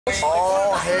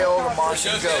All hail the Monster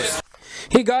Ghost.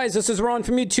 Hey guys, this is Ron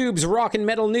from YouTube's Rock and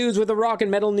Metal News with a Rock and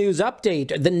Metal News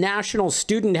update. The National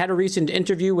Student had a recent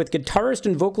interview with guitarist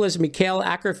and vocalist Mikael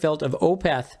Åkerfeldt of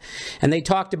OPETH, and they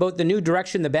talked about the new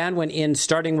direction the band went in,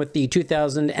 starting with the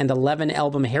 2011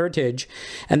 album Heritage,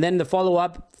 and then the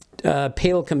follow-up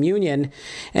Pale Communion,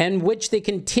 and which they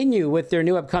continue with their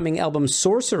new upcoming album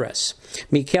Sorceress.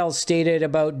 Mikael stated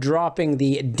about dropping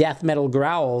the death metal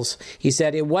growls. He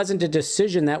said, "It wasn't a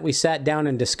decision that we sat down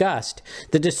and discussed.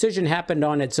 The decision happened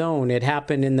on its own. It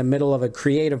happened in the middle of a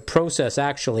creative process,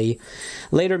 actually."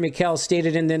 Later, Mikael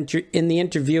stated in the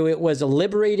interview, "It was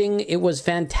liberating. It was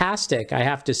fantastic. I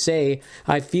have to say,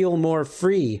 I feel more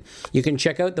free." You can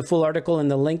check out the full article in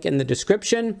the link in the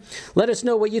description. Let us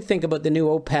know what you think about the new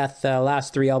OPETH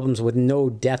last 3 albums with no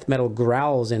death metal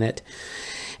growls in it.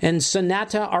 And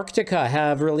Sonata Arctica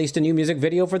have released a new music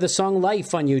video for the song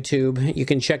Life on YouTube. You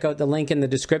can check out the link in the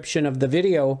description of the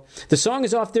video. The song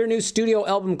is off their new studio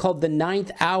album called The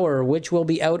Ninth Hour, which will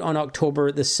be out on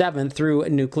October the 7th through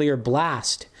Nuclear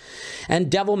Blast.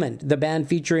 And Devilment, the band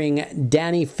featuring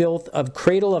Dani Filth of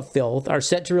CRADLE of Filth, are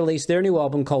set to release their new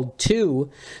album called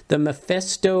 2, the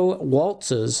Mephisto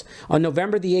Waltzes, on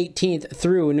November the 18th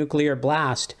through Nuclear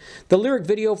Blast. The lyric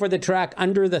video for the track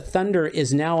Under the Thunder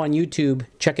is now on YouTube.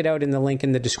 Check it out in the link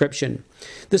in the description.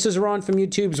 This is Ron from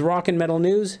YouTube's Rock and Metal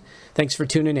News. Thanks for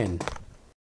tuning in.